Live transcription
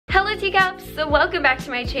Hello Teacups, so welcome back to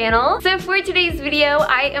my channel. So for today's video,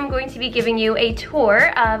 I am going to be giving you a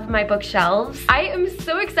tour of my bookshelves. I am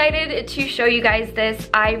so excited to show you guys this.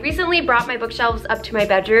 I recently brought my bookshelves up to my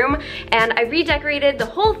bedroom and I redecorated the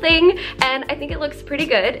whole thing and I think it looks pretty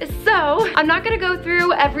good. So I'm not gonna go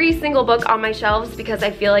through every single book on my shelves because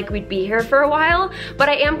I feel like we'd be here for a while, but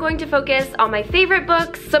I am going to focus on my favorite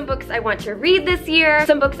books, some books I want to read this year,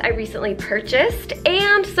 some books I recently purchased,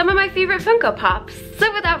 and some of my favorite Funko Pops.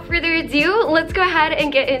 So without further ado, let's go ahead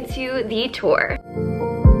and get into the tour.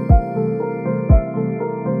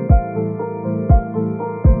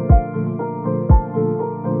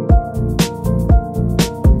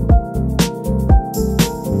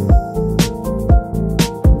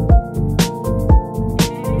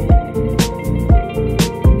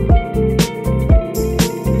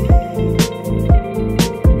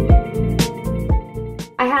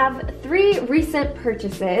 Recent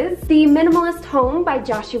purchases. The Minimalist Home by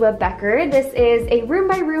Joshua Becker. This is a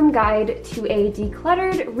room-by-room guide to a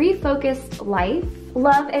decluttered, refocused life.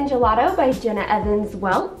 Love and Gelato by Jenna Evans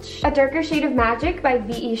Welch. A Darker Shade of Magic by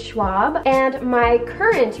V.E. Schwab. And my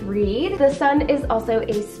current read, The Sun is Also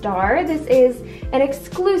a Star. This is an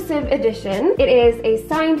exclusive edition. It is a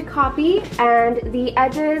signed copy and the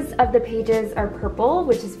edges of the pages are purple,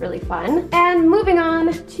 which is really fun. And moving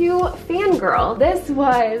on to Fangirl. This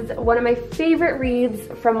was one of my favorite reads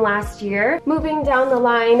from last year. Moving down the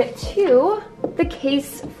line to The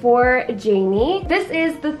Case for Janie. This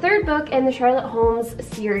is the third book in the Charlotte Holmes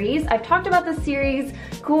series. I've talked about this series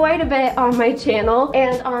quite a bit on my channel,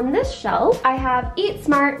 and on this shelf I have Eat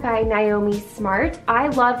Smart by Naomi Smart. I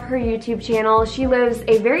love her YouTube channel. She lives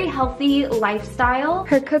a very healthy lifestyle.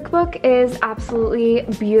 Her cookbook is absolutely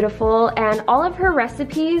beautiful and all of her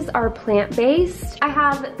recipes are plant-based. I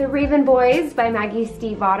have The Raven Boys by Maggie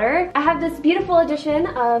Stiefvater. I have this beautiful edition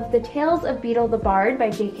of The Tales of Beetle the Bard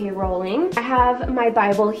by J.K. Rowling. I have my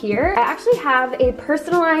Bible here. I actually have a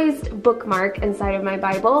personalized bookmark inside of my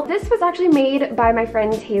Bible. This was actually made by my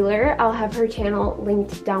friend Taylor. I'll have her channel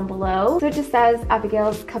linked down below. So it just says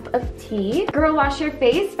Abigail's Cup of Tea. Girl Wash Your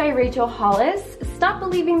Face by Rachel Hollis. Stop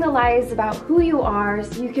believing the lies about who you are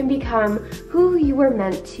so you can become who you were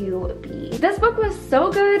meant to be. This book was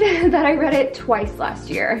so good that I read it twice last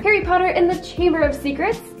year. Harry Potter and the Chamber of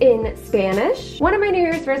Secrets in Spanish. One of my New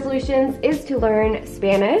Year's resolutions is to learn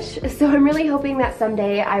Spanish, so I'm really hoping that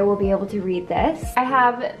someday I will be able to read this. I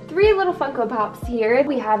have three little Funko Pops here.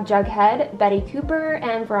 We have Jughead, Betty Cooper,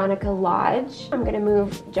 and Veronica Lodge. I'm gonna move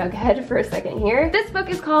Jughead for a second here. This book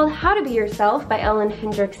is called How to Be Yourself by Ellen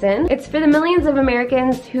Hendrickson. It's for the millions of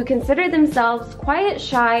Americans who consider themselves quiet,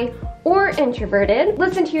 shy, or introverted.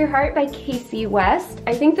 Listen to Your Heart by Casey West.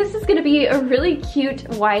 I think this is gonna be a really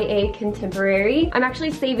cute YA contemporary. I'm actually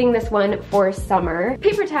saving this one for summer.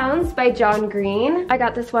 Paper Towns by John Green. I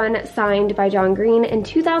got this one signed by John Green in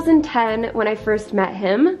 2010 when I first met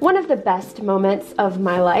him. One of the best moments of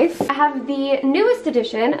my life. I have the newest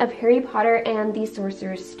edition of Harry Potter and the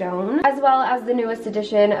Sorcerer's Stone, as well as the newest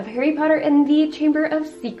edition of Harry Potter and the Chamber of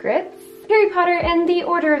Secrets. Harry Potter and the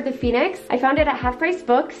Order of the Phoenix. I found it at Half Price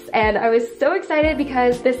Books and I was so excited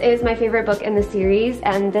because this is my favorite book in the series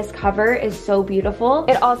and this cover is so beautiful.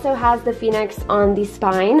 It also has the Phoenix on the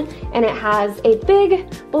spine and it has a big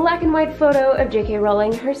black and white photo of J.K.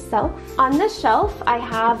 Rowling herself. On this shelf I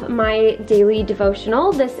have my daily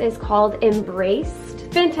devotional. This is called Embraced.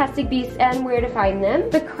 Fantastic Beasts and Where to Find Them,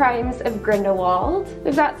 The Crimes of Grindelwald.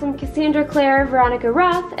 We've got some Cassandra Clare, Veronica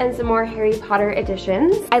Roth, and some more Harry Potter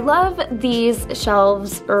editions. I love these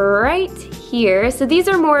shelves right here. So these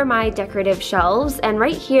are more my decorative shelves, and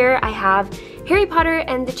right here I have Harry Potter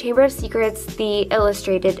and the Chamber of Secrets, the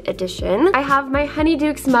illustrated edition. I have my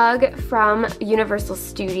Honeydukes mug from Universal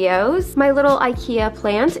Studios, my little IKEA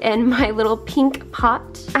plant, and my little pink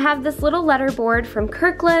pot. I have this little letterboard from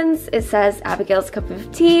Kirkland's. It says Abigail's Cup of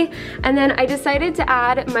Tea, and then I decided to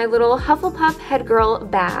add my little Hufflepuff Head Girl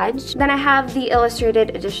badge. Then I have the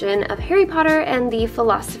illustrated edition of Harry Potter and the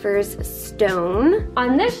Philosopher's Stone.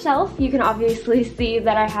 On this shelf, you can obviously see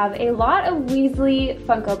that I have a lot of Weasley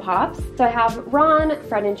Funko Pops. So I have Ron,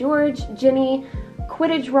 Fred and George, Ginny,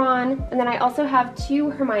 Quidditch Ron, and then I also have two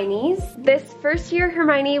Hermiones. This first year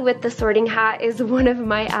Hermione with the sorting hat is one of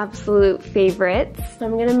my absolute favorites. So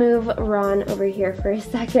I'm gonna move Ron over here for a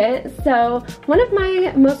second. So one of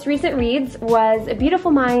my most recent reads was A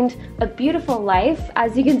Beautiful Mind, A Beautiful Life.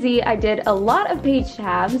 As you can see, I did a lot of page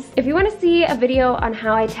tabs. If you wanna see a video on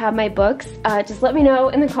how I tab my books, just let me know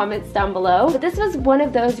in the comments down below. But this was one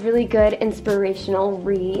of those really good inspirational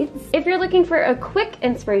reads. If you're looking for a quick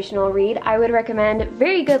inspirational read, I would recommend and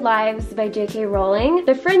Very Good Lives by J.K. Rowling,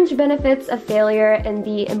 The Fringe Benefits of Failure, and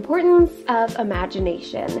The Importance of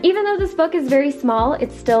Imagination. Even though this book is very small,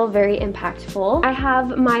 it's still very impactful. I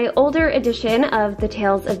have my older edition of The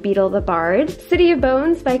Tales of Beetle the Bard, City of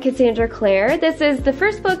Bones by Cassandra Clare. This is the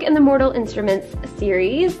first book in the Mortal Instruments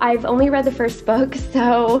series. I've only read the first book,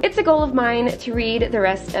 so it's a goal of mine to read the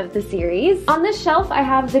rest of the series. On this shelf, I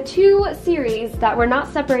have the two series that were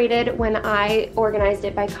not separated when I organized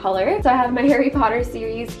it by color. So I have my Harry Potter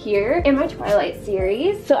series here and my Twilight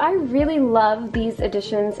series. So I really love these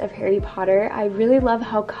editions of Harry Potter. I really love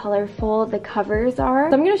how colorful the covers are.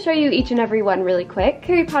 So I'm going to show you each and every one really quick.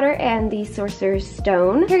 Harry Potter and the Sorcerer's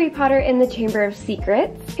Stone, Harry Potter in the Chamber of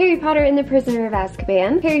Secrets, Harry Potter and the Prisoner of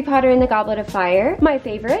Azkaban, Harry Potter and the Goblet of Fire, my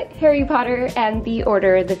favorite, Harry Potter and the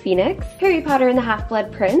Order of the Phoenix, Harry Potter and the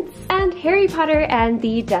Half-Blood Prince, and Harry Potter and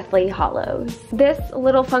the Deathly Hallows. This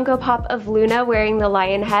little Funko Pop of Luna wearing the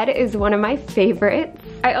lion head is one of my favorites.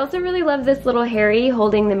 I also really love this little Harry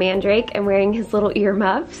holding the mandrake and wearing his little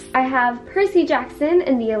earmuffs. I have Percy Jackson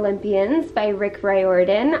and the Olympians by Rick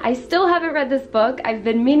Riordan. I still haven't read this book. I've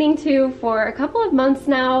been meaning to for a couple of months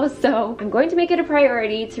now, so I'm going to make it a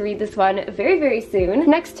priority to read this one very, very soon.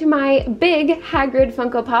 Next to my big Hagrid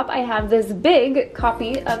Funko Pop, I have this big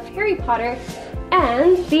copy of Harry Potter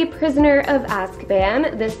and The Prisoner of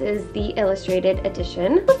Azkaban. This is the illustrated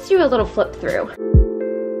edition. Let's do a little flip through.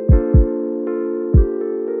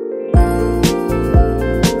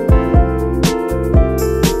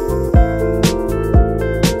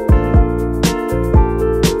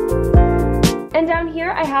 And down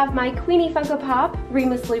here I have my Queenie Funko Pop,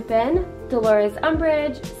 Remus Lupin, Dolores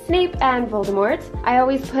Umbridge, Snape, and Voldemort. I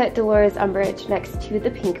always put Dolores Umbridge next to the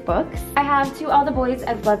pink books. I have To All the Boys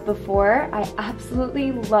I've Loved Before. I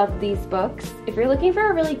absolutely love these books. If you're looking for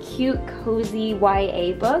a really cute, cozy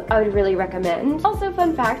YA book, I would really recommend. Also,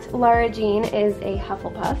 fun fact, Lara Jean is a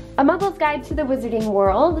Hufflepuff. A Muggle's Guide to the Wizarding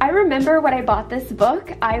World. I remember when I bought this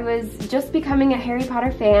book, I was just becoming a Harry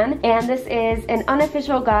Potter fan, and this is an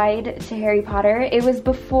unofficial guide to Harry Potter. It was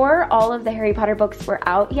before all of the Harry Potter books were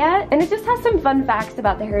out yet, and it just has some fun facts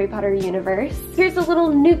about the Harry Potter universe. Here's a little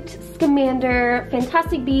Newt Scamander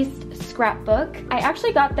Fantastic Beast scrapbook. I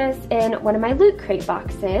actually got this in one of my Loot Crate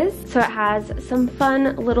boxes. So it has some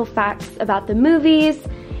fun little facts about the movies,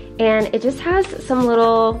 and it just has some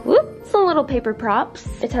little paper props.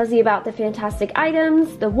 It tells you about the fantastic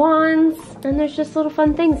items, the wands, and there's just little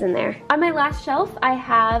fun things in there. On my last shelf, I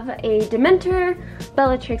have a Dementor,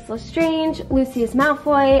 Bellatrix Lestrange, Lucius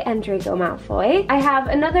Malfoy, and Draco Malfoy. I have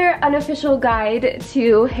another unofficial guide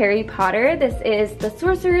to Harry Potter. This is The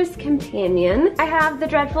Sorcerer's Companion. I have The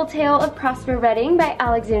Dreadful Tale of Prosper Redding by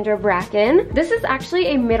Alexandra Bracken. This is actually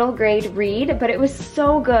a middle grade read, but it was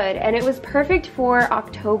so good, and it was perfect for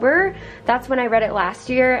October. That's when I read it last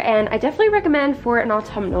year, and I definitely recommend for an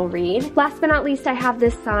autumnal read. Last but not least, I have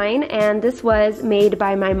this sign, and this was made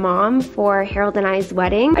by my mom for Harold and I's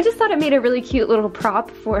wedding. I just thought it made a really cute little prop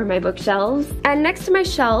for my bookshelves. And next to my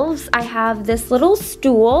shelves, I have this little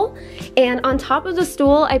stool, and on top of the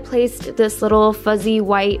stool, I placed this little fuzzy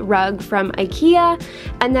white rug from IKEA,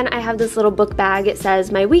 and then I have this little book bag. It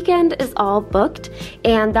says, "My weekend is all booked,"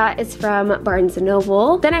 and that is from Barnes &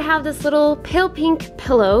 Noble. Then I have this little pale pink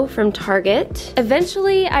pillow from Target.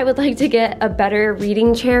 Eventually, I would like to get a better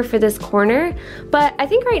reading chair for this corner, but I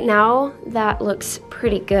think right now that looks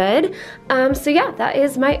pretty good. So yeah, that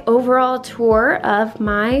is my overall tour of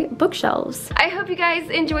my bookshelves. I hope you guys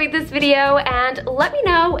enjoyed this video, and let me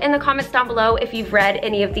know in the comments down below if you've read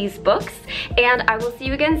any of these books, and I will see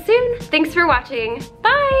you again soon. Thanks for watching.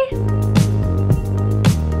 Bye!